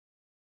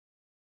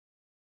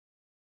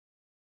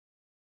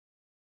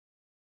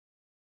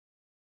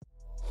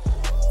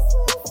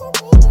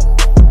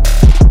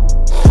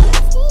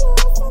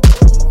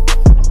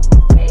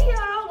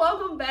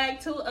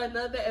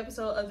another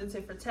episode of the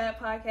Tit for Tat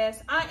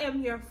podcast. I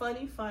am your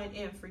funny, fun,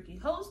 and freaky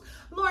host,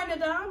 Lauren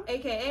Nadam,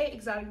 aka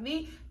Exotic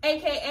Me,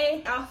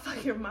 aka I'll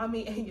fuck your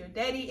mommy and your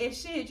daddy. And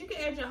shit, you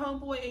can add your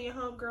homeboy and your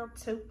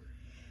homegirl too.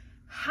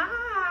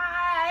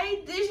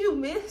 Hi, did you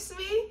miss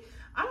me?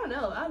 I don't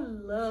know. I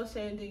love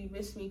saying "do you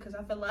miss me" because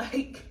I feel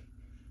like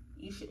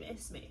you should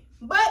miss me.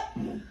 But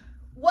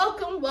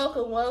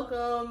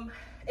welcome.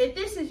 If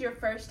this is your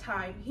first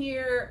time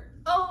here,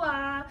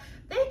 hola,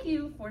 thank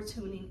you for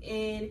tuning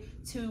in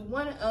to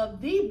one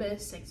of the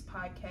best sex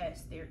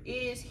podcasts there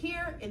is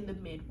here in the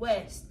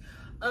Midwest.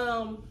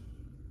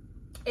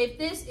 If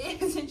this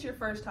isn't your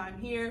first time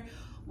here,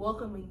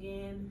 welcome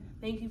again.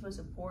 Thank you for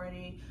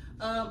supporting.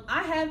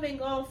 I have been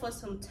gone for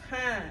some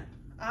time.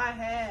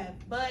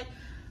 But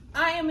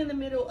I am in the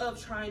middle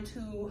of trying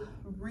to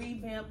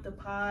revamp the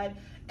pod.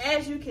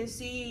 As you can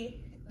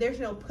see, there's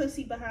no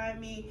pussy behind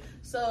me.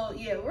 So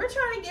yeah, we're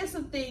trying to get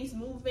some things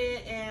moving,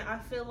 and I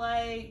feel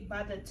like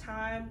by the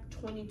time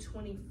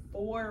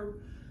 2024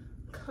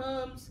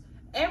 comes,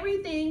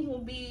 everything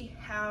will be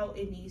how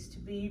it needs to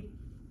be.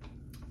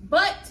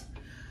 But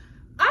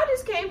I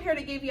just came here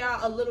to give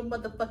y'all a little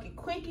motherfucking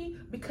quickie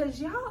because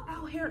y'all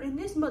out here in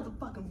this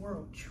motherfucking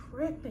world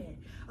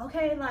tripping.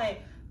 Okay,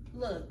 like,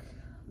 look,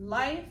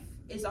 life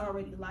is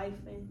already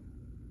lifing.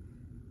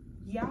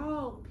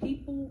 Y'all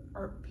people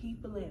are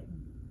peopling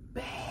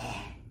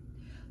bad.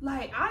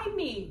 Like, I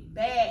mean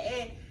bad.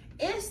 And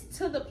it's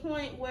to the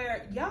point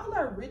where y'all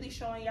are really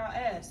showing y'all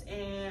ass.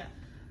 And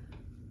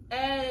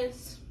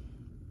as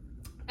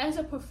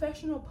a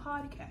professional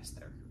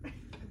podcaster,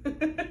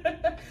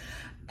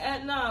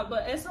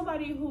 but as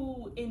somebody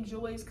who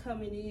enjoys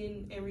coming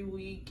in every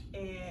week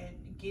and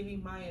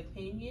giving my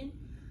opinion,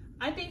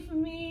 I think for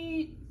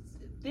me,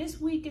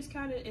 this week is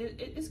kind of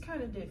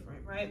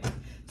different, right?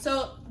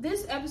 So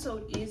this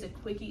episode is a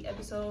quickie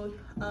episode,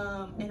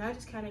 and I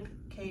just kind of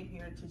came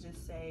here to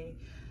just say,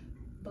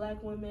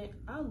 Black women,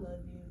 I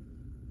love you.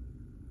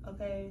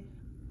 Okay,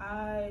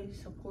 I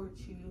support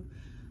you.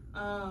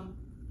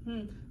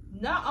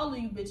 Not all of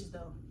you bitches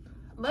though.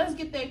 Let's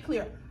get that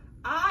clear.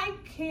 I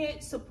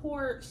can't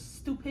support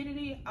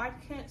stupidity. I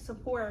can't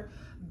support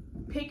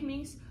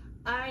pygmies.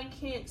 I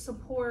can't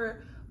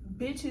support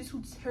bitches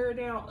who tear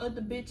down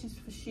other bitches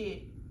for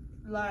shit.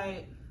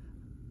 Like,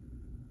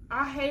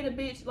 I hate a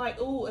bitch, like,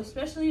 ooh,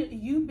 especially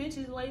you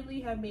bitches lately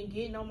have been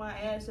getting on my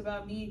ass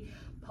about me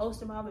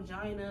posting my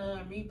vagina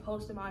and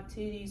reposting my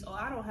titties. Oh,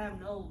 I don't have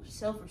no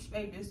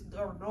self-respect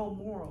or no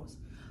morals.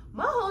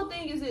 My whole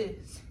thing is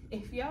this: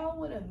 if y'all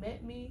would have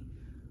met me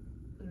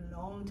a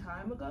long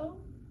time ago,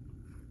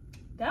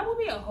 that would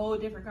be a whole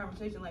different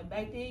conversation. Like,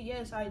 back then,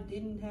 yes, I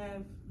didn't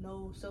have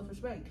no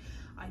self-respect.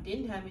 I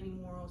didn't have any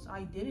morals.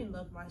 I didn't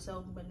love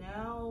myself. But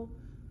now,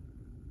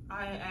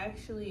 I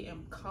actually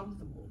am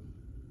comfortable.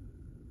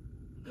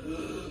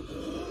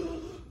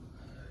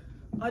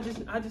 I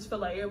just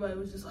felt like everybody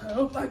was just like,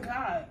 oh my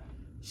God,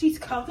 she's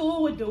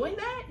comfortable with doing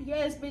that?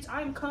 Yes, bitch,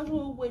 I'm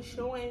comfortable with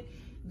showing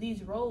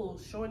these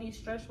rolls, showing these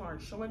stretch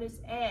marks, showing this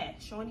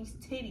ass, showing these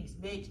titties,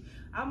 bitch.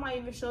 I might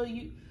even show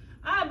you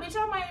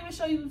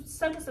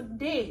sucking some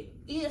dick,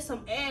 eating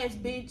some ass,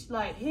 bitch,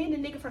 like hitting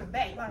the nigga from the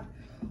back, like,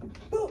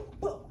 boop,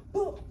 boop,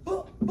 boop,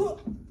 boop, boop.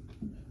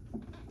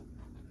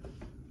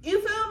 You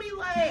feel me?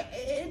 Like,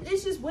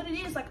 it's just what it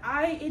is. Like,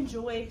 I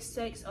enjoy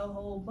sex a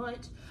whole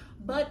bunch,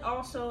 but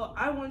also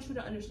I want you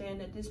to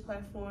understand that this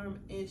platform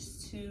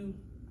is to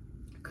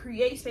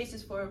create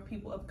spaces for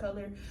people of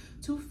color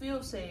to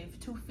feel safe,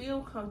 to feel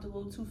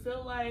comfortable, to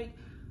feel like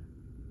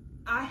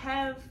I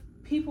have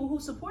people who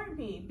support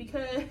me,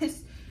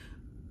 because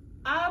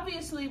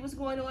obviously what's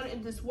going on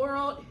in this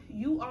world,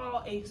 you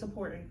all ain't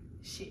supporting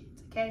shit,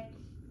 okay?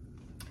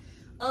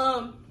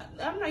 I'm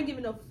not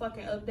giving no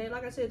fucking update.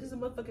 Like I said, this is a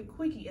motherfucking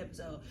quickie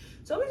episode.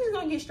 So we're just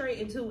gonna get straight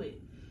into it.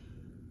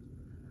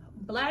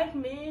 Black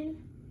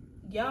men,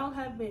 y'all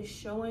have been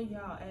showing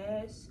y'all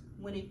ass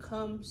when it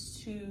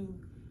comes to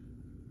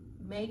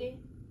Megan,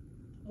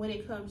 when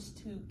it comes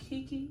to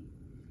Kiki,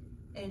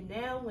 and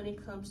now when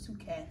it comes to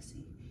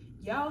Cassie.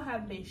 Y'all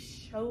have been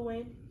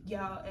showing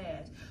y'all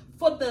ass.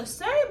 For the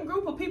same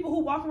group of people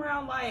who walk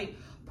around like,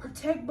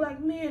 protect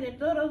black men and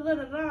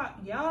da-da-da-da-da,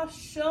 y'all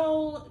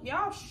show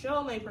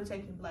ain't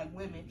protecting black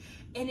women.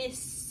 And it's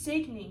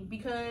sickening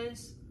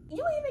because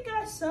you even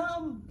got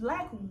some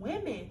black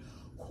women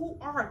who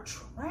are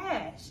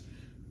trash.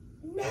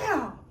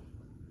 Now,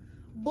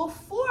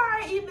 before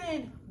I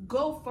even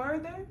go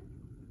further,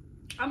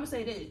 I'm gonna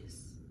say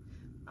this.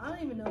 I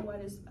don't even know why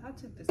I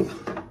took this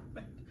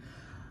back.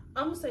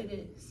 I'm gonna say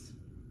this.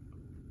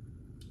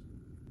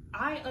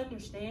 I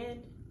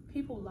understand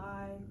people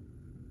lie,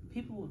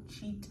 people will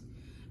cheat,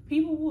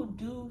 people will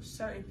do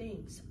certain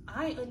things.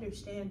 I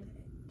understand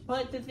that.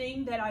 But the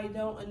thing that I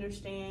don't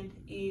understand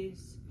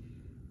is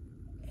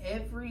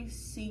every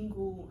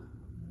single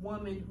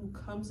woman who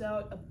comes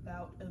out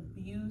about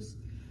abuse,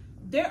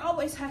 there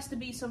always has to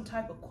be some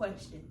type of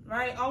question,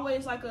 right?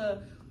 Always like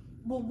well,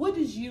 what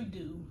did you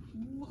do?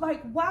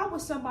 Like, why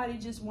would somebody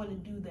just want to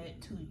do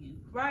that to you,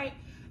 right?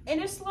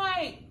 And it's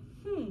like,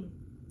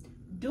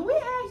 do we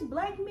ask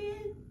black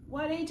men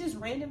why they just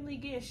randomly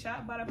get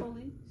shot by the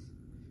police?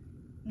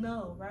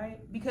 No, right?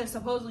 Because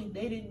supposedly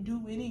they didn't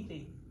do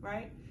anything,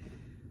 right?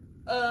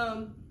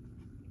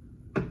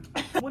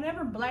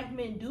 Whenever black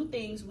men do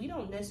things, we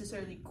don't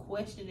necessarily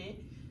question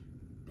it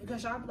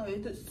because y'all be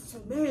like, it's a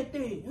bad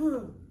thing,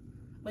 huh?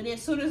 But then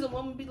as soon as a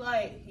woman be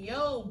like,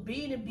 yo,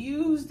 being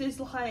abused is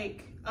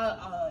like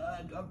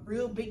a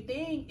real big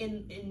thing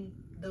in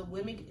the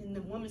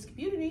women's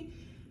community,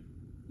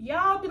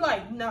 y'all be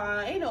like,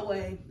 nah, ain't no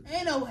way,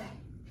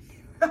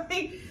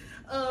 right?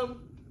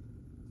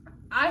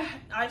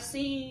 I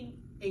seen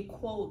a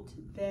quote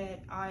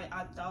that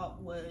I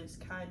thought was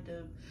kind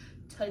of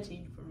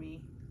touching for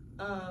me.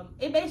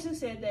 It basically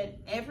said that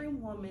every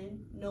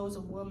woman knows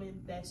a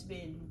woman that's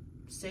been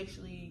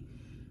sexually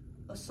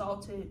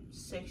assaulted,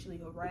 sexually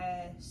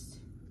harassed,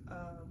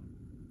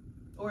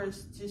 or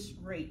is just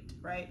raped,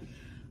 right?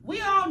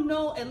 We all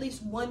know at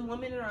least one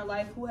woman in our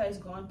life who has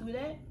gone through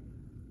that,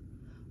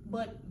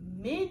 but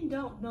men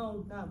don't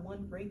know not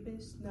one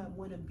rapist, not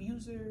one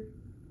abuser,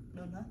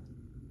 no nothing.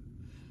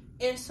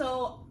 And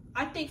so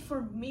I think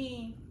for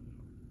me,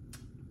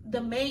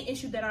 the main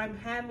issue that I'm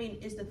having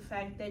is the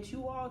fact that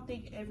you all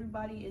think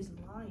everybody is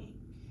lying.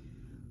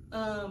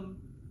 And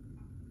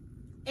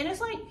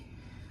it's like,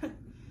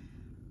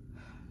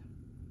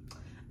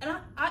 and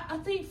I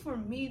think for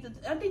me,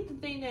 I think the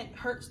thing that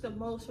hurts the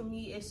most for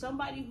me is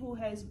somebody who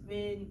has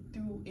been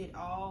through it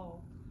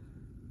all.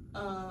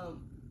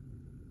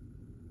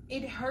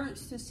 It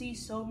hurts to see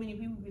so many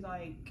people be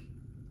like,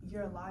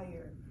 you're a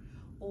liar,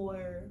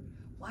 or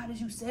why did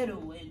you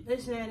settle, and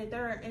this and that and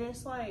third. And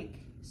it's like,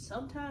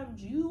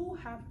 sometimes you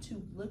have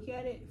to look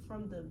at it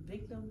from the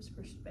victim's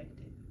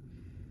perspective,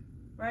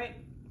 right?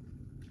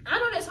 I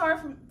know that's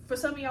hard for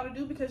some of y'all to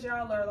do because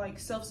y'all are like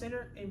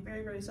self-centered and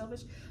very, very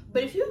selfish.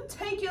 But if you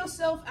take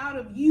yourself out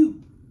of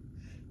you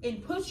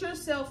and put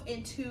yourself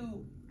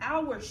into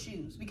our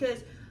shoes,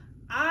 because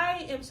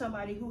I am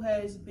somebody who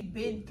has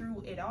been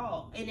through it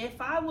all. And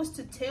if I was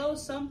to tell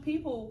some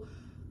people,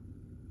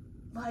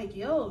 like,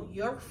 yo,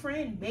 your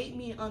friend made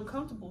me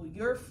uncomfortable,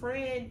 your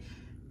friend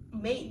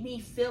made me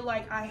feel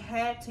like I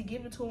had to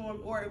give it to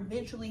him, or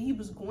eventually he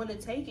was going to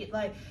take it.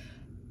 Like,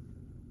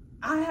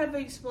 I have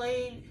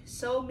explained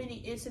so many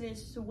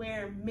incidents to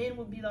where men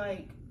would be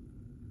like,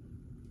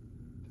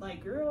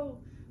 girl,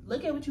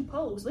 look at what you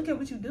post, look at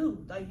what you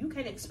do. Like, you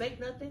can't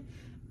expect nothing.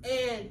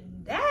 And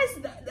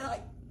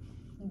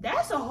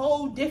that's a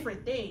whole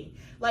different thing.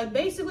 Like,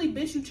 basically,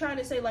 bitch, you trying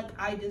to say, like,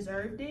 I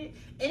deserved it.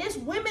 And it's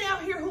women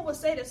out here who will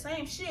say the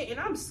same shit. And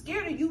I'm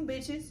scared of you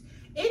bitches.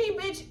 Any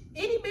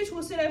bitch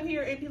will sit up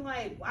here and be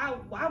like,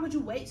 why would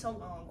you wait so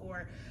long?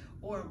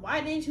 Or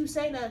why didn't you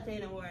say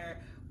nothing? Or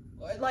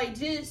like,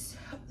 just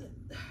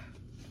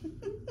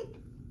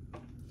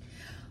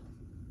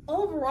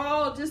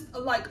overall, just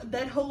like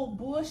that whole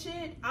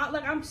bullshit.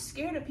 I'm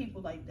scared of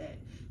people like that.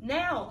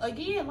 Now,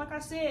 again, like I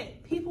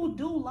said, people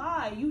do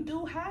lie. You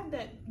do have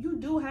that. You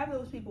do have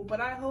those people.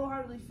 But I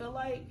wholeheartedly feel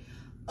like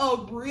a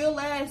real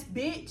ass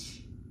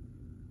bitch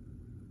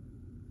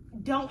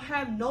don't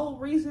have no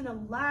reason to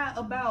lie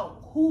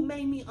about who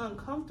made me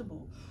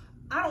uncomfortable.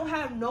 I don't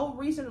have no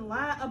reason to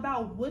lie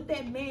about what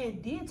that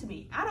man did to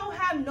me. I don't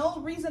have no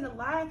reason to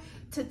lie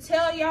to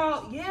tell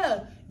y'all,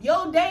 yeah,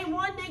 yo, day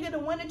one nigga, the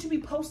one that you be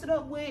posted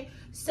up with,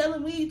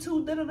 selling weed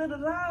to,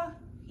 da-da-da-da-da,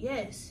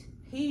 yes,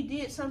 he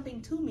did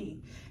something to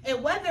me.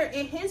 And whether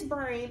in his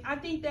brain, I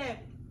think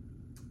that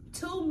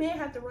two men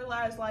have to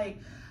realize, like,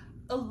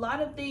 a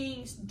lot of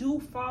things do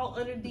fall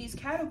under these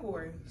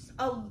categories.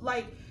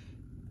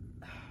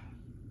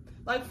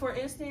 Like for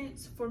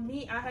instance, for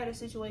me, I had a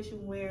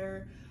situation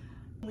where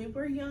when we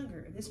were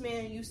younger, this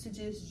man used to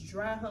just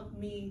dry hump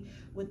me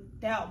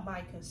without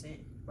my consent,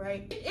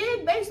 right?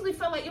 It basically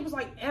felt like it was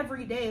like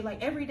every day.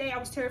 Like every day I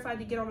was terrified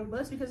to get on the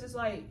bus because it's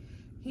like,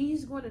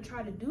 he's going to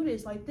try to do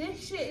this. Like,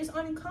 this shit is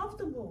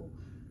uncomfortable.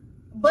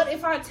 But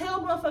if I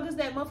tell motherfuckers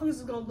that, motherfuckers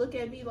is going to look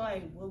at me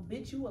like, well,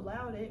 bitch, you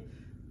allowed it.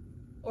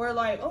 Or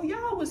like, oh,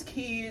 y'all was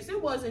kids. It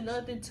wasn't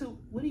nothing to,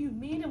 what do you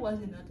mean it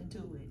wasn't nothing to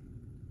it?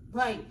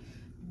 Like,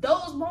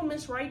 those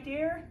moments right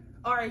there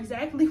are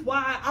exactly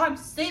why I'm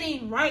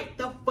sitting right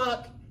the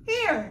fuck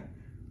here,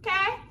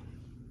 okay?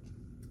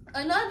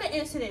 Another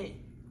incident,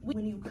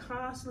 when you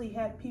constantly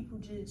have people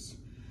just,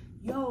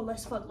 yo,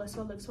 let's fuck, like,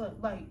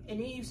 and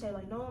then you say,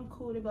 like, no, I'm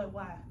cool. They be like,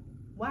 why?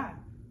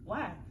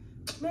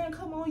 Man,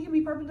 come on, you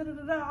be perfect,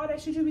 all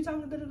that shit you be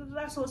talking,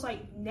 So it's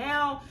like,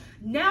 now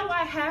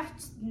I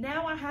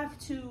have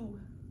to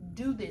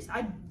do this.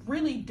 I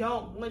really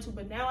don't want to,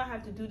 but now I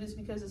have to do this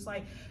because it's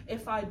like,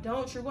 if I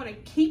don't, you're going to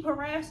keep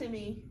harassing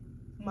me.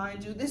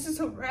 Mind you, this is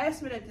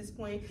harassment at this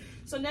point.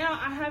 So now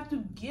I have to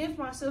give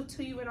myself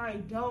to you, and I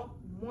don't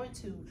want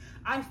to.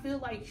 I feel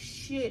like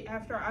shit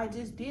after I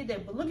just did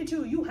that. But look at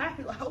you, you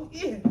happy, like, oh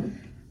yeah,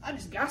 I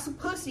just got some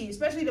pussy,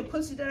 especially the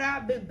pussy that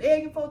I've been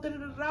begging for,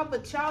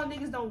 but y'all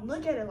niggas don't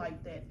look at it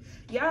like that.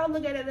 Y'all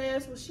look at it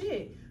as, well,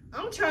 shit,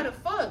 I'm trying to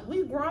fuck.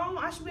 We grown,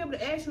 I should be able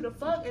to ask you to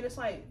fuck. And it's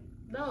like,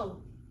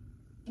 no,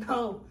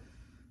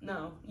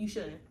 you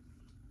shouldn't.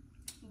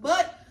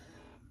 But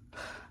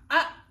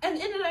at the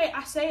end of the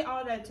I say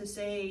all that to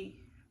say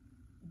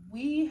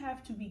we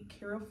have to be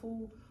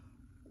careful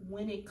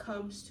when it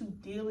comes to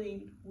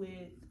dealing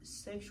with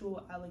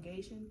sexual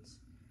allegations.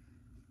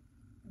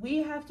 We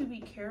have to be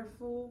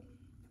careful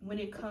when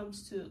it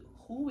comes to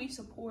who we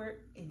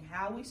support and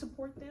how we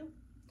support them.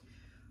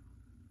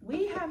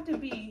 We have to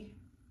be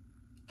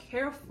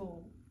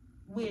careful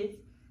with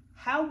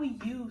how we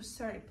use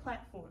certain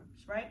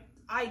platforms, right?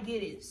 I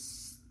get it.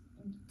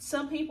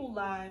 Some people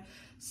lie.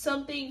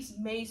 Some things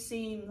may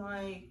seem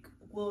like,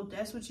 well,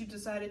 that's what you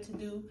decided to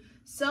do.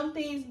 Some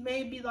things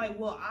may be like,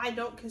 well, I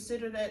don't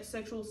consider that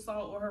sexual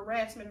assault or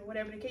harassment or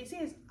whatever the case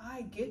is.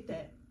 I get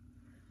that.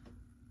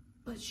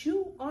 But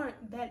you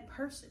aren't that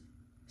person.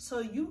 So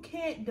you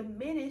can't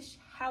diminish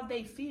how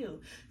they feel.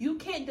 You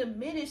can't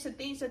diminish the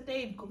things that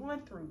they've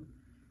gone through.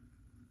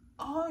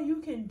 All you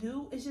can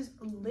do is just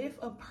lift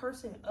a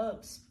person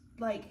up,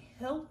 like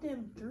help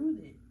them through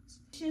this. It's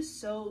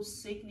just so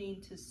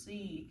sickening to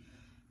see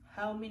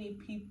how many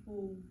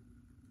people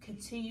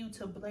continue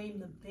to blame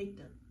the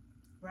victim,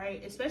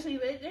 right? Especially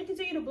they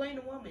continue to blame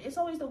the woman. It's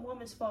always the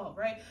woman's fault,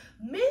 right?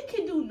 Men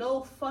can do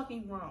no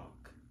fucking wrong.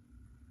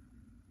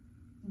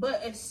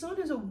 But as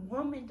soon as a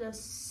woman does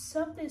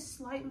something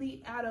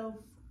slightly out of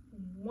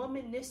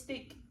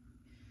womanistic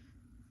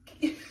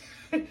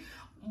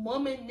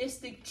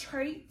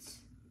traits,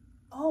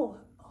 all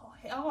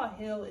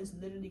hell is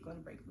literally going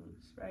to break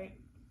loose, right?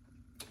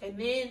 And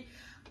then,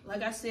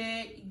 like I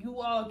said,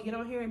 you all get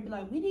on here and be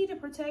like, we need to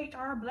protect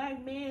our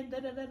black men,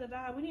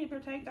 da-da-da-da-da. We need to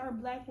protect our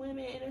black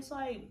women. And it's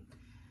like,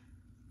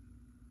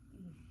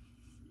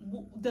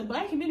 the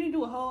black community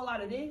do a whole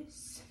lot of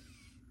this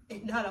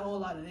and not a whole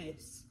lot of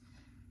this.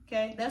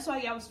 Okay? That's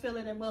why y'all was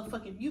feeling that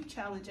motherfucking youth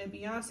challenge at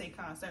Beyonce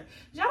concert.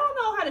 Y'all don't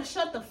know how to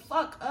shut the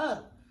fuck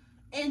up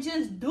and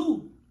just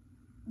do.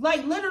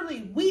 Like,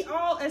 literally, we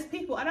all as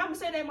people, and I'm gonna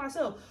say that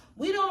myself,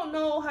 we don't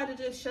know how to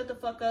just shut the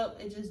fuck up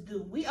and just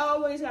do. We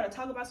always gotta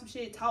talk about some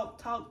shit,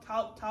 talk.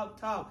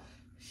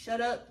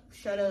 Shut up.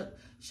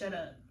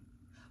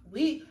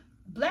 We,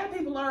 black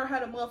people learn how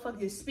to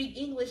motherfucking speak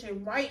English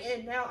and write,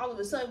 and now all of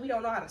a sudden we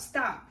don't know how to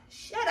stop.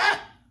 Shut up.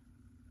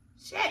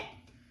 Shit.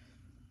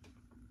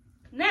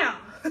 Now,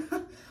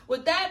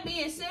 with that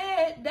being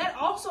said, that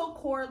also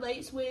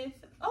correlates with,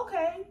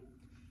 okay,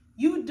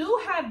 you do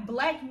have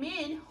black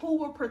men who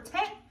will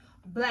protect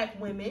black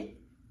women.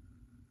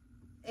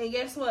 And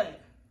guess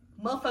what?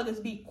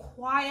 Motherfuckers be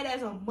quiet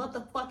as a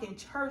motherfucking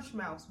church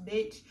mouse,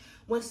 bitch.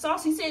 When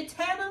Saucy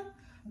Santana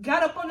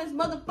got up on this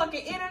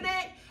motherfucking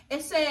internet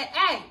and said,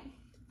 hey,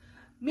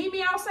 meet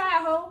me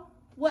outside, ho.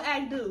 What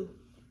Act do?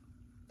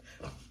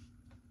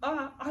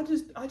 I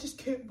just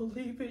can't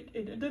believe it.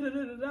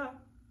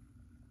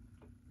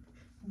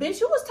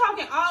 Bitch, you was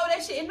talking all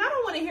that shit, and I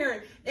don't want to hear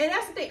it. And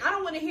that's the thing. I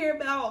don't want to hear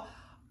about,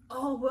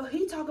 oh, well,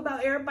 he talk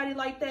about everybody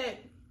like that.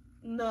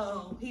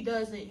 No, he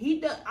doesn't. He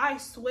does. I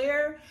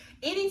swear,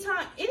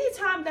 anytime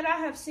that I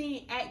have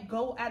seen Act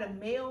go at a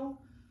male,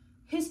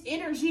 his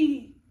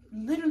energy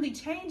literally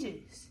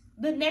changes.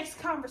 The next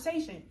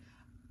conversation.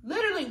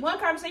 Literally, one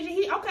conversation,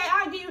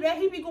 I give you that,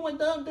 he be going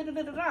dumb,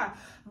 da-da-da-da-da.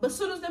 But as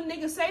soon as them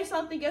niggas say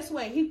something, guess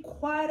what? He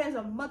quiet as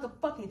a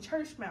motherfucking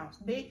church mouse,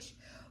 bitch.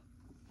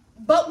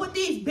 But with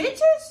these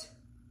bitches,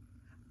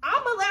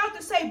 I'm allowed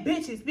to say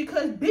bitches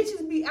because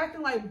bitches be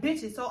acting like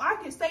bitches. So I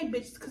can say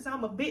bitches because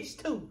I'm a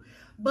bitch too.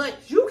 But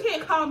you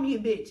can't call me a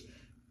bitch.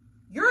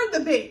 You're the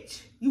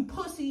bitch, you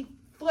pussy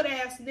foot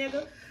ass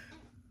nigga.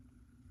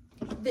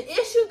 The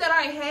issue that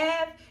I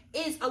have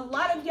is a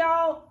lot of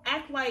y'all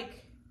act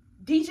like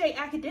DJ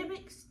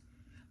Academics,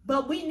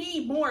 but we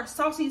need more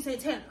Saucy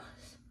Santanas.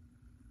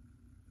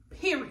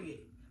 Period.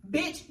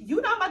 Bitch, you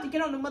not about to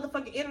get on the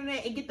motherfucking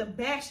internet and get the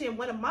bashing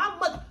one of my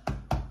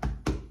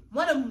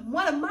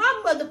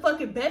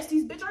motherfucking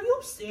besties, bitch. Are you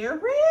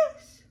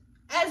serious?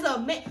 As a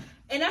man,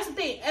 and that's the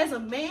thing, as a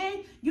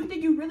man, you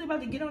think you really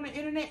about to get on the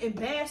internet and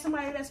bash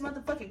somebody that's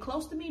motherfucking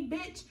close to me,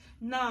 bitch?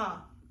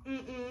 Nah.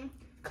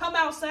 Come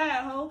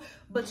outside, ho.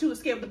 But you was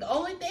scared. But the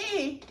only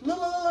thing,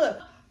 look.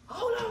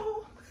 Hold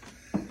on.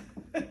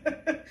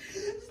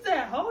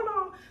 Hold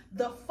on.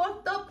 The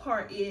fucked up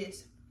part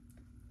is,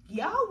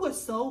 y'all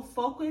was so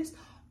focused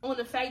on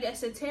the fact that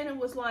Santana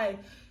was like,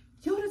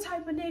 you the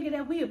type of nigga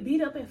that we'll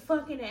beat up and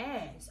fucking the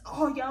ass.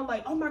 Oh, y'all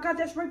like, oh my God,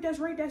 that's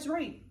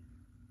rape.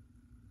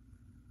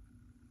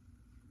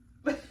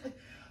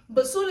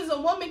 But soon as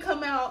a woman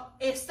come out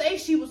and say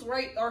she was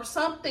raped or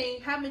something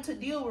having to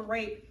deal with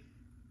rape,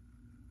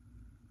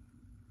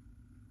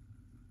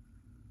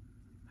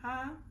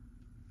 huh?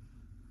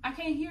 I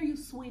can't hear you,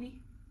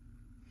 sweetie.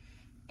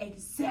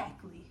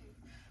 Exactly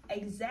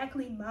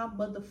my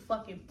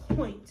motherfucking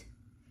point.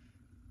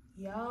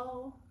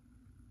 Y'all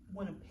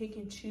want to pick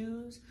and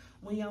choose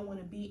when y'all want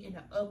to be in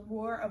an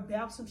uproar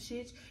about some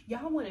shit.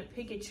 Y'all want to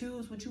pick and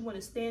choose what you want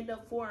to stand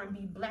up for and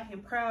be black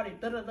and proud and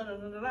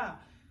da-da-da-da-da-da.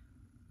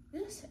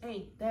 This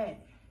ain't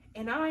that.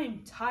 And I am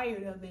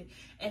tired of it.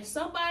 As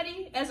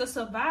somebody, as a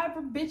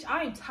survivor, bitch,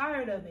 I am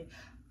tired of it.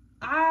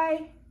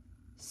 I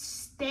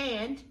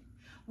stand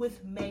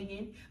with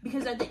Megan,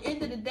 because at the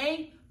end of the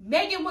day,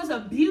 Megan was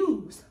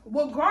abused.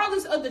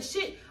 Regardless of the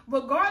shit,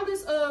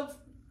 regardless of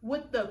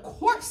what the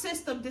court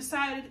system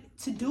decided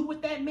to do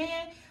with that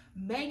man,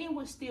 Megan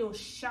was still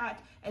shot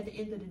at the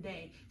end of the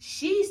day.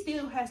 She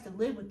still has to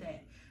live with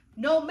that.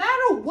 No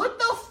matter what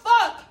the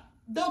fuck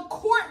the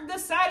court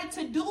decided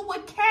to do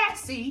with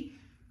Cassie,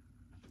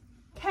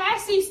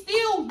 Cassie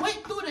still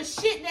went through the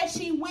shit that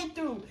she went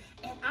through.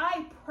 And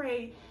I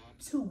pray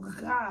to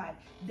God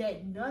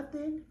that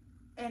nothing,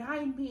 and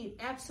I mean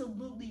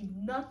absolutely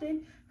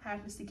nothing,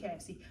 happens to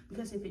Cassie.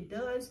 Because if it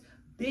does,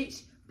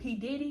 bitch, P.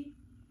 Diddy,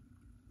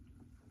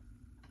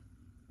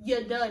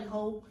 you're done,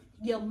 ho.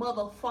 You're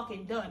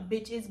motherfucking done.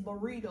 Bitch, it's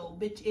burrito.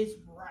 Bitch, it's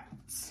right.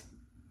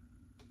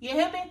 You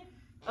hear me?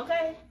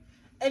 Okay?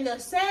 And the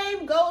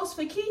same goes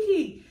for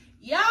Kiki.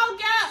 Y'all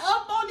got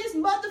up on this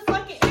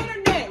motherfucking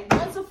internet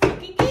once a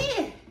fucking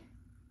again.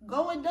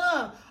 Going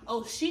dumb.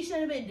 Oh, she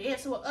should have been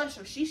dancing with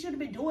Usher. She should have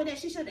been doing that.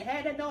 She should have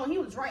had that on. He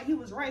was right. He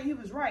was right. He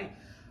was right.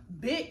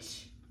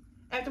 Bitch.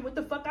 After what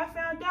the fuck I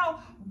found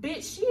out,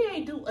 bitch, she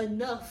ain't do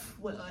enough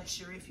with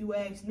Usher, if you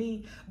ask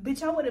me.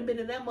 Bitch, I would have been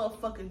in that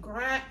motherfucking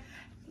grinding.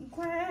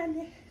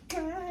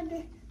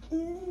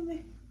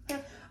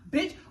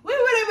 Bitch, we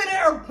would have been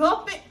there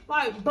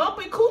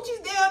bumping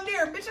coochies down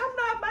there. Bitch, I'm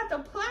not about to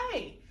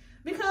play.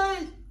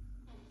 Because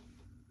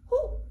who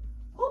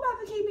about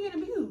to keep being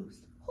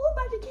abused? Who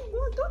about to keep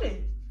going through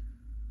this?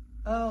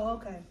 Oh,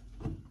 okay.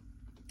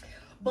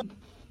 But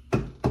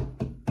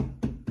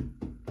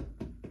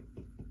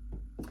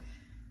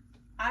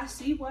I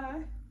see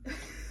why.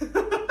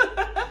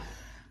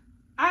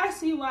 I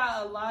see why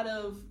a lot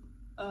of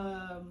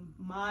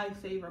my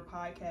favorite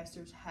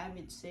podcasters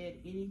haven't said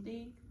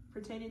anything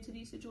pertaining to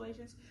these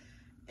situations.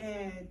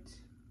 And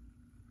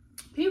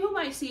people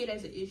might see it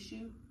as an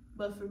issue,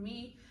 but for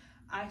me,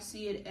 I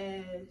see it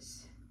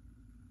as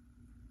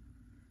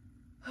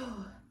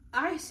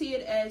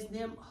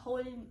them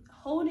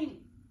holding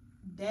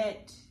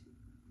that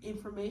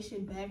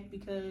information back,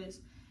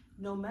 because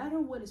no matter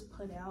what is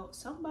put out,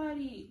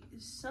 somebody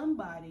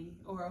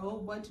or a whole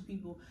bunch of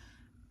people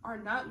are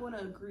not going to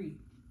agree.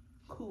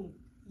 Cool.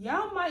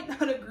 Y'all might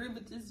not agree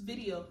with this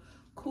video.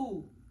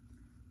 Cool.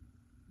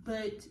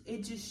 But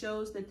it just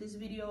shows that this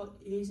video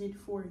isn't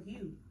for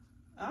you.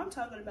 I'm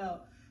talking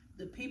about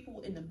the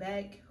people in the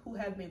back who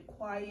have been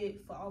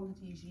quiet for all of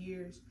these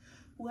years,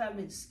 who have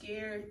been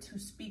scared to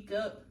speak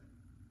up,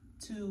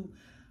 to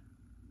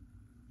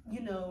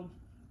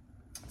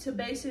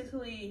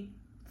basically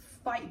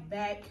fight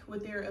back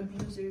with their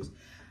abusers.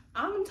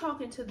 I'm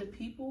talking to the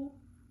people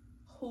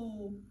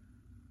who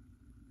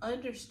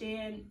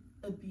understand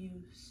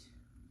abuse,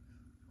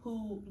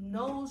 who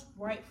knows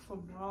right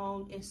from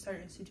wrong in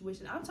certain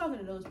situations. I'm talking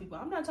to those people.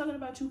 I'm not talking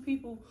about you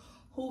people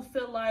who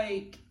feel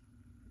like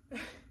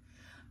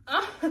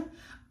I'm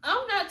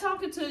not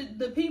talking to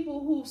the people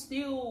who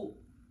still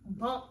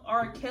bump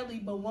R. Kelly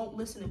but won't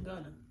listen to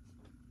Gunna.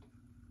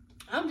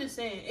 I'm just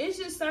saying, it's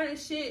just certain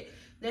shit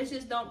that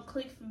just don't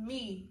click for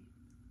me.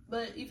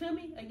 But you feel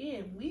me?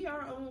 Again, we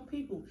are our own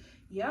people.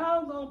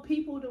 Y'all gonna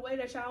people the way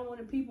that y'all want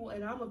to people,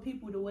 and I'm a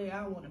people the way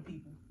I want to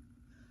people.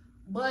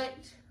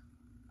 But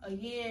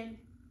again,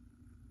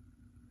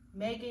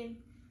 Megan,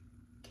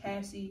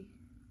 Cassie,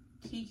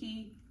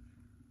 Kiki,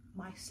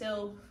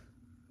 myself,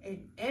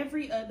 and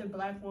every other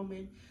Black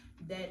woman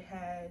that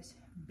has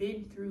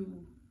been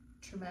through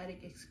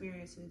traumatic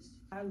experiences,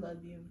 I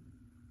love you.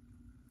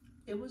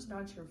 It was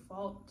not your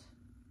fault.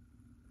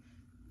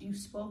 You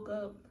spoke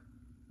up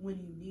when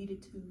you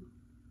needed to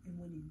and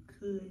when you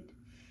could.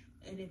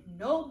 And if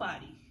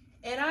nobody,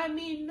 and I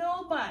mean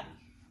nobody,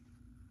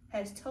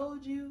 has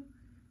told you,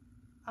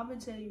 I'm going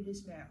to tell you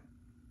this now.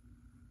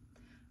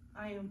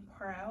 I am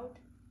proud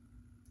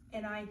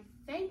and I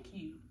thank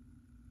you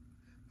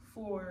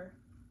for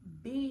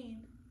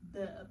being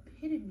the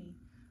epitome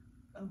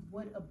of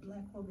what a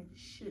Black woman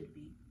should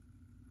be.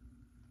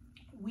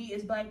 We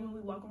as Black women,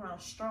 we walk around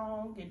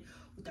strong and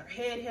with our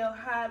head held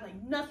high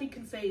like nothing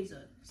can faze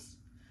us.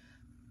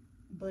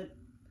 But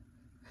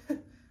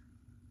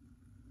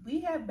we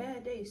have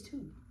bad days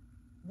too.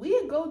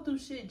 We go through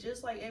shit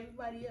just like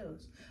everybody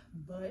else.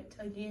 But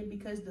again,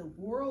 because the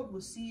world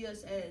will see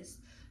us as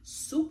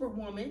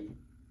superwoman,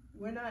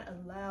 we're not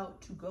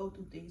allowed to go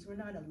through things. We're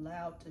not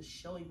allowed to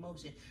show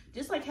emotion.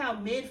 Just like how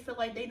men feel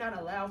like they're not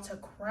allowed to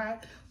cry,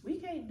 we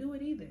can't do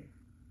it either.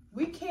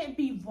 We can't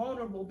be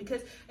vulnerable,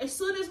 because as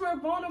soon as we're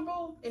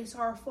vulnerable, it's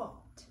our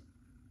fault.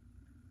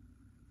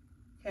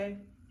 Okay?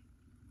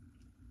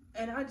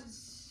 And I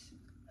just,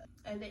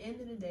 at the end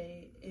of the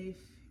day, if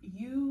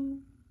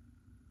you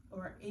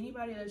or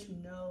anybody that you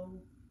know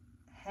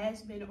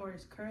has been or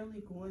is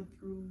currently going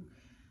through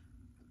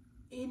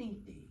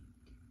anything,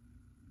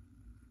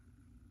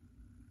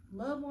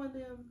 love on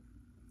them,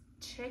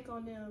 check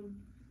on them,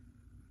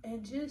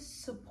 and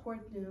just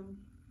support them,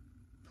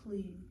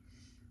 please.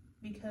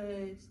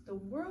 Because the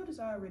world is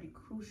already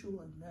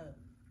crucial enough.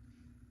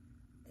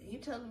 And you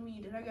telling me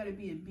that I gotta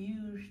be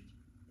abused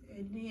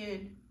and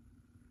then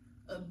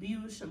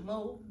abused some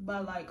more by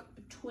like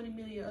 20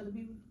 million other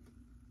people?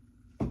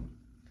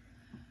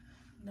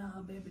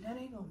 Nah, baby, that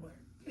ain't gonna work.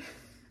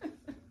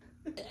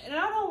 And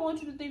I don't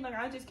want you to think like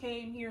I just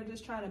came here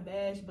just trying to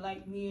bash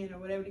black men or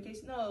whatever the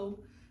case. No,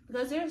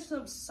 because there's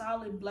some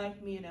solid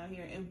black men out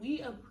here, and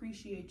we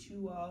appreciate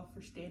you all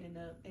for standing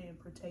up and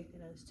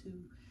protecting us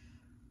too.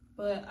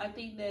 But I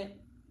think that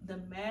the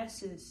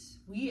masses,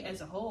 we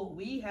as a whole,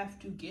 we have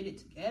to get it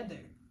together.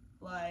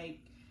 Like,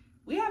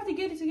 we have to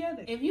get it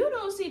together. If you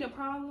don't see the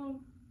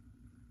problem,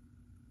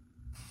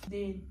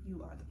 then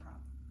you are the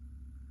problem.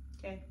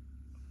 Okay?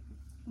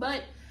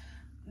 But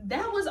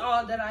that was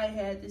all that I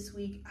had this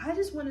week. I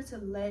just wanted to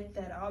let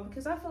that out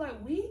because I feel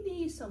like we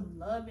need some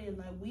loving.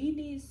 Like, we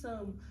need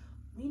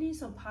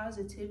some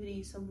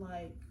positivity, some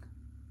like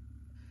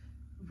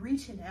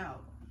reaching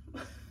out.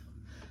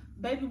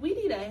 Baby, we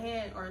need a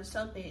hand or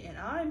something. And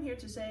I'm here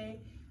to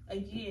say,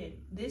 again,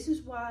 this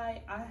is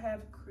why I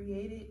have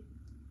created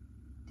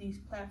these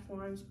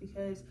platforms,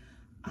 because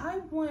I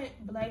want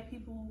black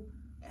people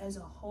as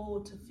a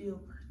whole to feel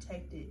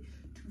protected,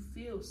 to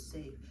feel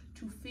safe,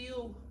 to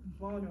feel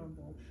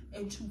vulnerable,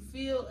 and to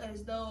feel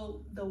as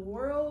though the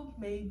world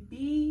may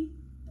be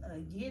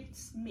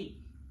against me.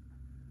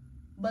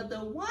 But the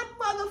one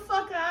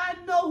motherfucker I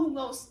know who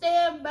gonna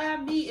stand by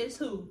me is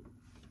who?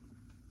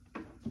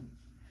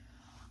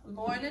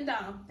 Lauren and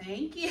Dom.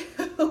 Thank you.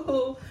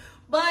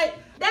 But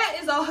that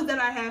is all that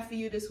I have for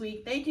you this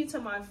week. Thank you to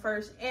my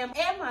first and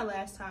my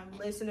last time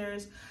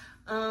listeners.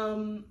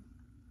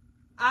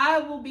 I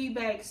will be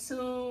back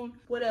soon.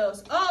 What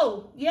else?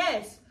 Oh,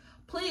 yes.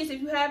 Please,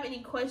 if you have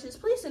any questions,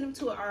 please send them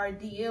to our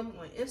DM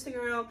on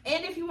Instagram.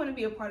 And if you want to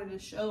be a part of the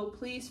show,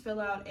 please fill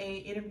out a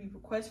interview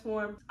request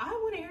form. I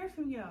want to hear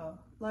from y'all.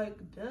 Like,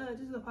 duh,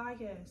 this is a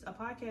podcast. A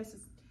podcast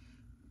is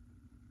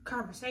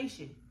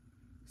conversation.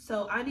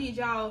 So I need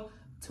y'all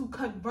to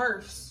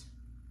converse.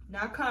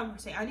 Not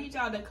conversate. I need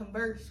y'all to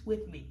converse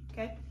with me,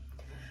 okay?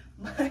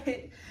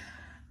 But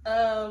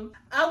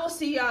I will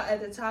see y'all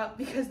at the top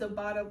because the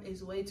bottom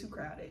is way too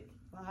crowded.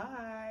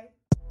 Bye.